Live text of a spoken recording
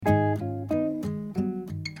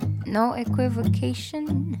no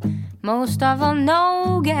equivocation, most of all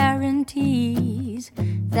no guarantees.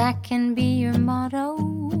 That can be your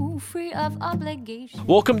motto, free of obligation.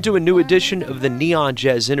 Welcome to a new edition of the Neon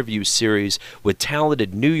Jazz interview series with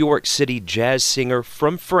talented New York City jazz singer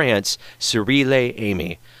from France, Cyrile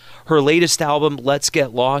Amy. Her latest album, Let's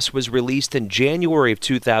Get Lost, was released in January of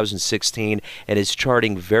 2016 and is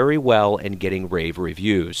charting very well and getting rave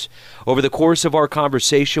reviews. Over the course of our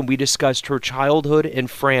conversation, we discussed her childhood in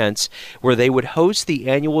France, where they would host the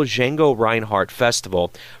annual Django Reinhardt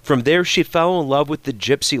Festival. From there, she fell in love with the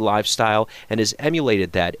gypsy lifestyle and has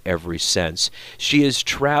emulated that ever since. She is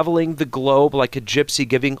traveling the globe like a gypsy,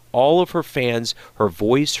 giving all of her fans her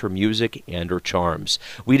voice, her music, and her charms.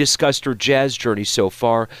 We discussed her jazz journey so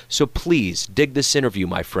far, so please dig this interview,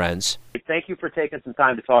 my friends. Thank you for taking some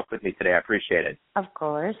time to talk with me today. I appreciate it. Of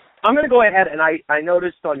course. I'm going to go ahead, and I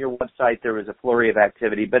noticed on your website there was a flurry of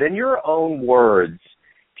activity, but in your own words,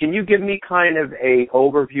 can you give me kind of a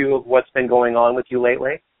overview of what's been going on with you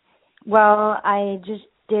lately? Well, I just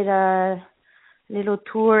did a little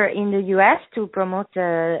tour in the U.S. to promote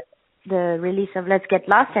the release of Let's Get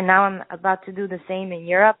Lost, and now I'm about to do the same in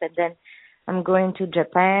Europe, and then I'm going to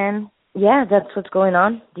Japan. Yeah, that's what's going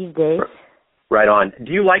on these days. Right on.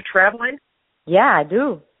 Do you like traveling? Yeah, I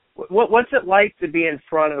do. What's it like to be in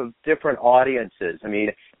front of different audiences? I mean,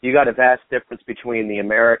 you got a vast difference between the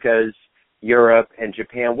Americas, Europe, and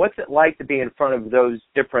Japan. What's it like to be in front of those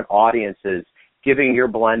different audiences, giving your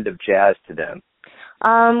blend of jazz to them?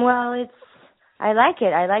 Well, I like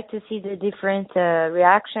it. I like to see the different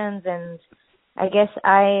reactions, and I guess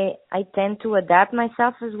I tend to adapt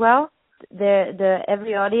myself as well.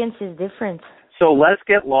 Every audience is different. So Let's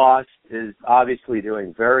Get Lost is obviously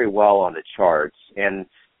doing very well on the charts, and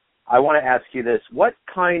I want to ask you this: what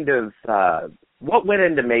went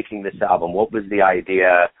into making this album? What was the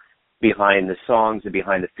idea behind the songs and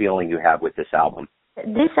behind the feeling you have with this album?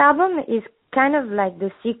 This album is kind of like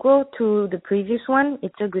the sequel to the previous one,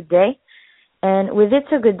 It's a Good Day. And with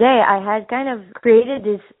It's a Good Day, I had kind of created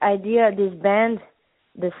this idea, this band,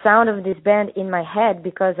 the sound of this band in my head,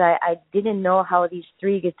 because I didn't know how these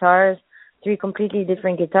three completely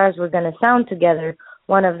different guitars were going to sound together.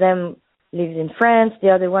 One of them lives in France, the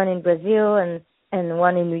other one in Brazil, and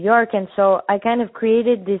one in New York. And so I kind of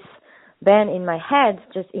created this band in my head,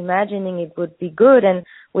 just imagining it would be good. And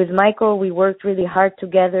with Michael, we worked really hard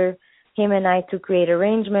together, him and I, to create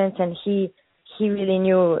arrangements, and he really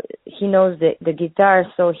he knows the guitar,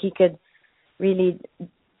 so he could really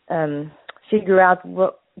figure out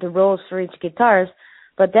what the roles for each guitars.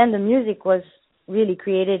 But then the music was really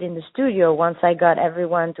created in the studio. Once I got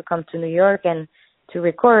everyone to come to New York and to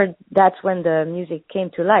record, that's when the music came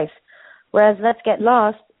to life. Whereas Let's Get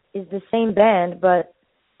Lost is the same band, but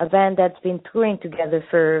a band that's been touring together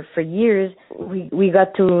for years. We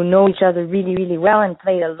got to know each other really, really well and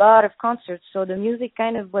played a lot of concerts. So the music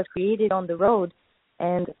kind of was created on the road.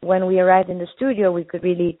 And when we arrived in the studio, we could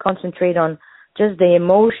really concentrate on just the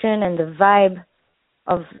emotion and the vibe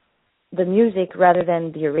of the music rather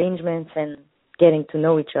than the arrangements and getting to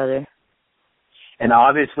know each other. And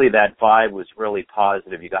obviously that vibe was really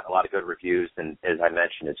positive. You got a lot of good reviews, and as I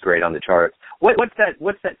mentioned, it's great on the charts. What's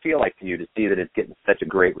that feel like to you to see that it's getting such a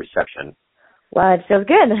great reception? Well, it feels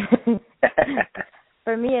good.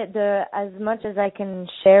 For me, as much as I can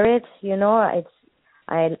share it,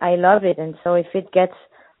 I love it. And so if it gets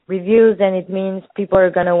reviews, then it means people are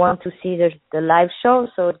going to want to see the live show,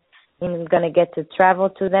 so I'm going to get to travel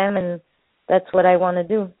to them, and that's what I want to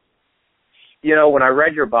do. When I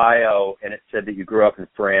read your bio and it said that you grew up in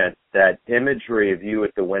France, that imagery of you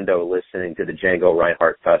at the window listening to the Django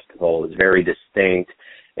Reinhardt Festival is very distinct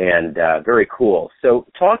and very cool. So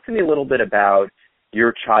talk to me a little bit about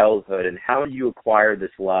your childhood and how you acquired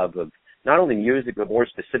this love of not only music, but more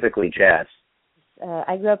specifically jazz.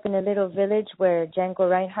 I grew up in a little village where Django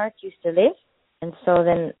Reinhardt used to live. And so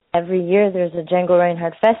then every year there's a Django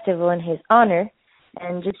Reinhardt Festival in his honor.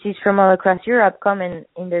 And gypsies from all across Europe come in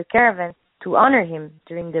their caravans to honor him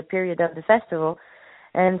during the period of the festival.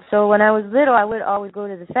 And so when I was little, I would always go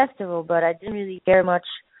to the festival, but I didn't really care much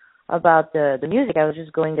about the music. I was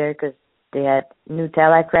just going there because they had new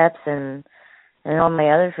Telecrips and all my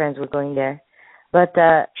other friends were going there. But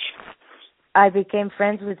I became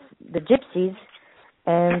friends with the gypsies,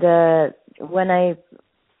 and when I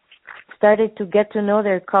started to get to know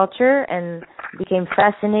their culture and became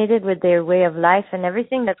fascinated with their way of life and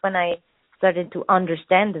everything, that's when I started to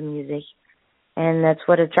understand the music. And that's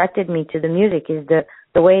what attracted me to the music, is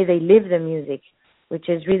the way they live the music, which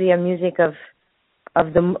is really a music of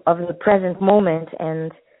the present moment.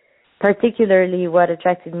 And particularly what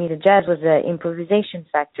attracted me to jazz was the improvisation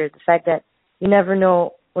factor, the fact that you never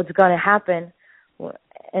know what's gonna happen,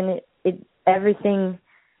 and it everything,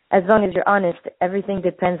 as long as you're honest, everything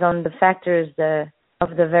depends on the factors of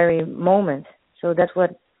the very moment. So that's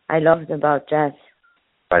what I loved about jazz.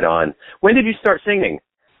 Right on. When did you start singing?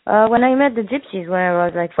 When I met the Gypsies when I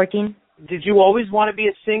was like 14. Did you always want to be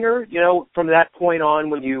a singer? You know, from that point on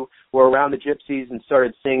when you were around the Gypsies and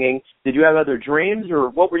started singing, did you have other dreams, or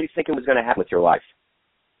what were you thinking was going to happen with your life?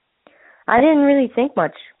 I didn't really think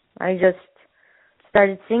much. I just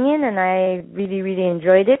started singing, and I really, really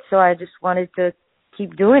enjoyed it, so I just wanted to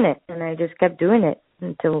keep doing it, and I just kept doing it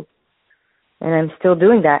and I'm still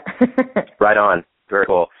doing that. Right on. Very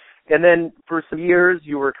cool. And then for some years,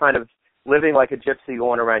 you were kind of living like a gypsy,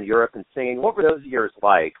 going around Europe and singing. What were those years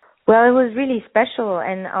like? Well, it was really special,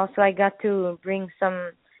 and also I got to bring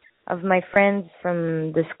some of my friends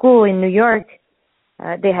from the school in New York.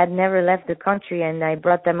 They had never left the country, and I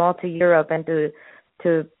brought them all to Europe and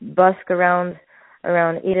to busk around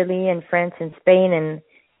Italy and France and Spain, and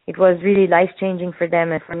it was really life-changing for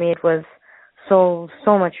them, and for me it was so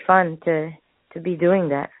much fun to be doing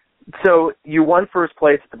that. So you won first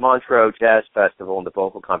place at the Montreux Jazz Festival in the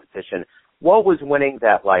vocal competition. What was winning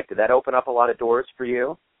that like? Did that open up a lot of doors for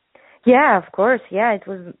you? Yeah, of course. Yeah, it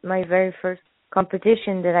was my very first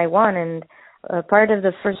competition that I won, and part of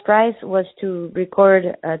the first prize was to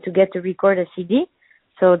get to record a CD.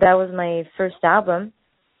 So that was my first album.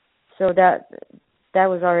 So that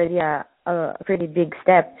was already a pretty big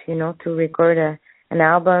step, you know, to record an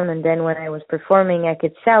album, and then when I was performing, I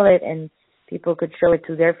could sell it, and people could show it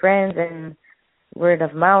to their friends, and word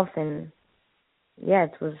of mouth, and yeah,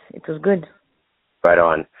 it was good. Right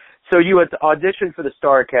on. So you had auditioned for the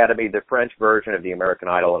Star Academy, the French version of the American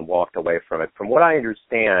Idol, and walked away from it. From what I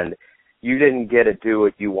understand, you didn't get to do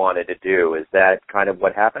what you wanted to do. Is that kind of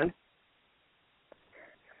what happened?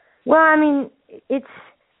 Well, I mean, it's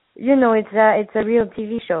a real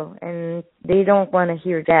TV show, and they don't want to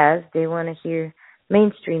hear jazz. They want to hear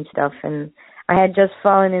mainstream stuff, and I had just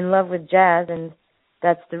fallen in love with jazz, and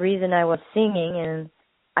that's the reason I was singing, and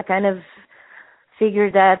I kind of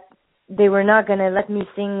figured that they were not going to let me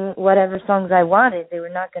sing whatever songs I wanted. They were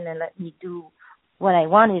not going to let me do what I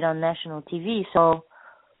wanted on national TV.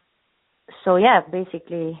 So yeah,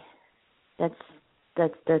 basically, that's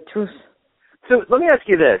the truth. So let me ask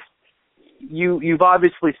you this. You've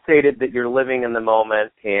obviously stated that you're living in the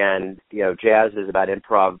moment, and jazz is about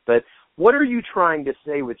improv, but what are you trying to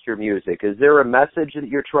say with your music? Is there a message that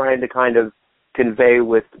you're trying to kind of convey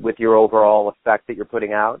with your overall effect that you're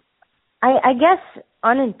putting out? I guess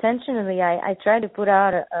unintentionally I try to put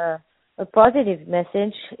out a positive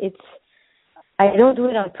message. I don't do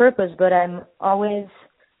it on purpose, but I'm always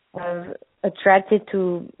attracted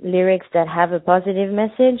to lyrics that have a positive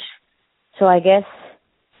message. So I guess,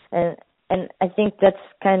 and I think that's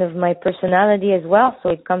kind of my personality as well, so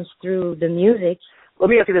it comes through the music. Let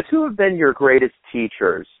me ask you this. Who have been your greatest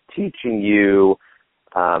teachers teaching you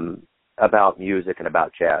about music and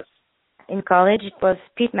about jazz? In college, it was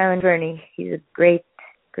Pete Malin-Burney. He's a great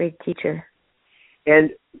teacher.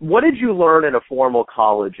 And what did you learn in a formal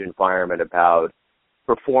college environment about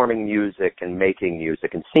performing music and making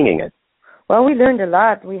music and singing it? Well, we learned a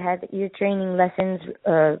lot. We had ear training lessons,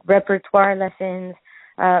 repertoire lessons.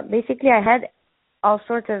 Basically, I had all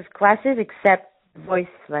sorts of classes except voice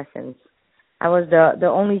lessons. I was the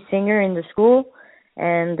only singer in the school,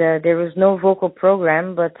 and there was no vocal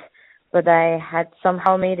program, but I had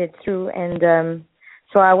somehow made it through, and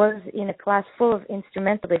so I was in a class full of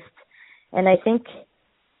instrumentalists, and I think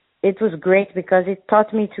it was great because it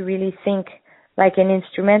taught me to really think like an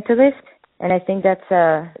instrumentalist, and I think that's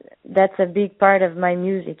a big part of my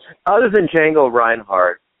music. Other than Django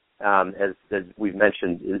Reinhardt, as we've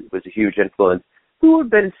mentioned, it was a huge influence. Who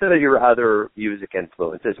have been some of your other music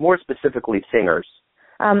influences, more specifically singers?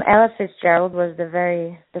 Ella Fitzgerald was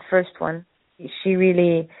the first one. She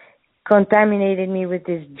really contaminated me with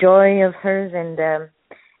this joy of hers,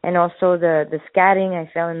 and also the scatting.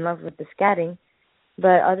 I fell in love with the scatting.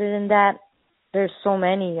 But other than that, there's so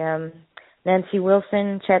many. Nancy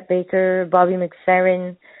Wilson, Chet Baker, Bobby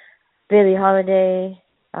McFerrin, Billie Holiday,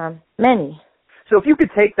 many. So if you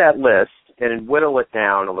could take that list and whittle it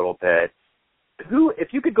down a little bit, if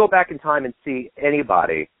you could go back in time and see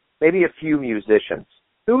anybody, maybe a few musicians,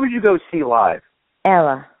 who would you go see live?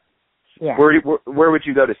 Ella. Yeah. Where would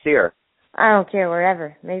you go to see her? I don't care,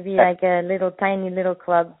 wherever. Maybe like a tiny little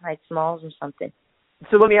club, like Smalls or something.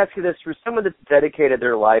 So let me ask you this. For someone that's dedicated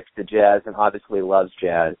their life to jazz and obviously loves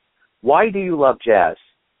jazz, why do you love jazz?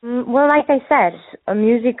 Well, like I said, a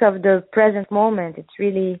music of the present moment. It's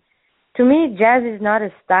really, to me, jazz is not a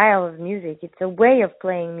style of music. It's a way of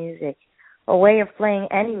playing music. a way of playing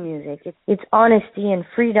any music. It's honesty and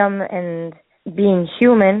freedom and being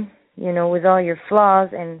human, with all your flaws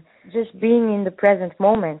and just being in the present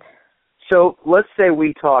moment. So let's say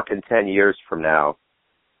we talk in 10 years from now.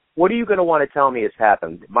 What are you going to want to tell me has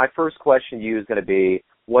happened? My first question to you is going to be,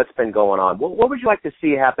 what's been going on? What would you like to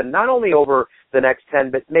see happen, not only over the next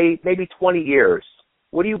 10, but maybe 20 years?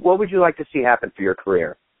 What would you like to see happen for your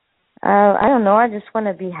career? I don't know. I just want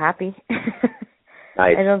to be happy.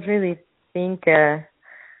 Nice. I don't really think, I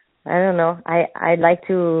don't know. I'd like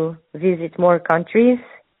to visit more countries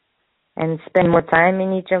and spend more time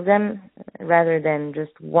in each of them rather than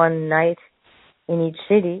just one night in each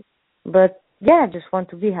city. But yeah, I just want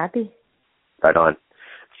to be happy. Right on.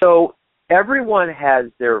 So everyone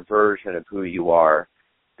has their version of who you are.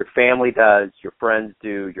 Your family does, your friends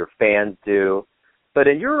do, your fans do. But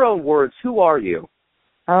in your own words, who are you?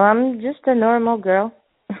 Oh, I'm just a normal girl.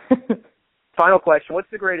 Final question.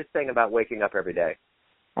 What's the greatest thing about waking up every day?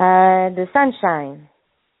 The sunshine.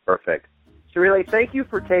 Perfect. Cirile, thank you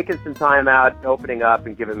for taking some time out, opening up,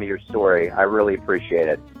 and giving me your story. I really appreciate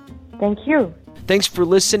it. Thank you. Thanks for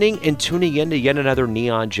listening and tuning in to yet another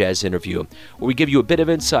Neon Jazz interview, where we give you a bit of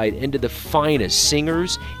insight into the finest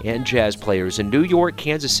singers and jazz players in New York,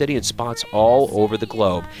 Kansas City, and spots all over the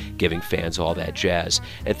globe, giving fans all that jazz.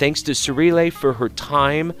 And thanks to Cirile for her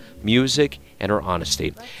time, music, and her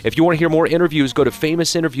honesty. If you want to hear more interviews, go to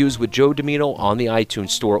Famous Interviews with Joe Dimino on the iTunes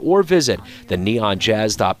Store or visit the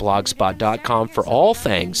neonjazz.blogspot.com for all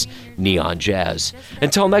things Neon Jazz.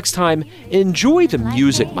 Until next time, enjoy the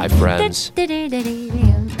music, my friends.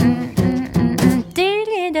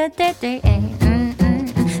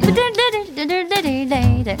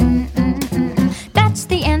 That's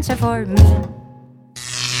the answer for me.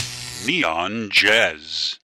 Neon Jazz.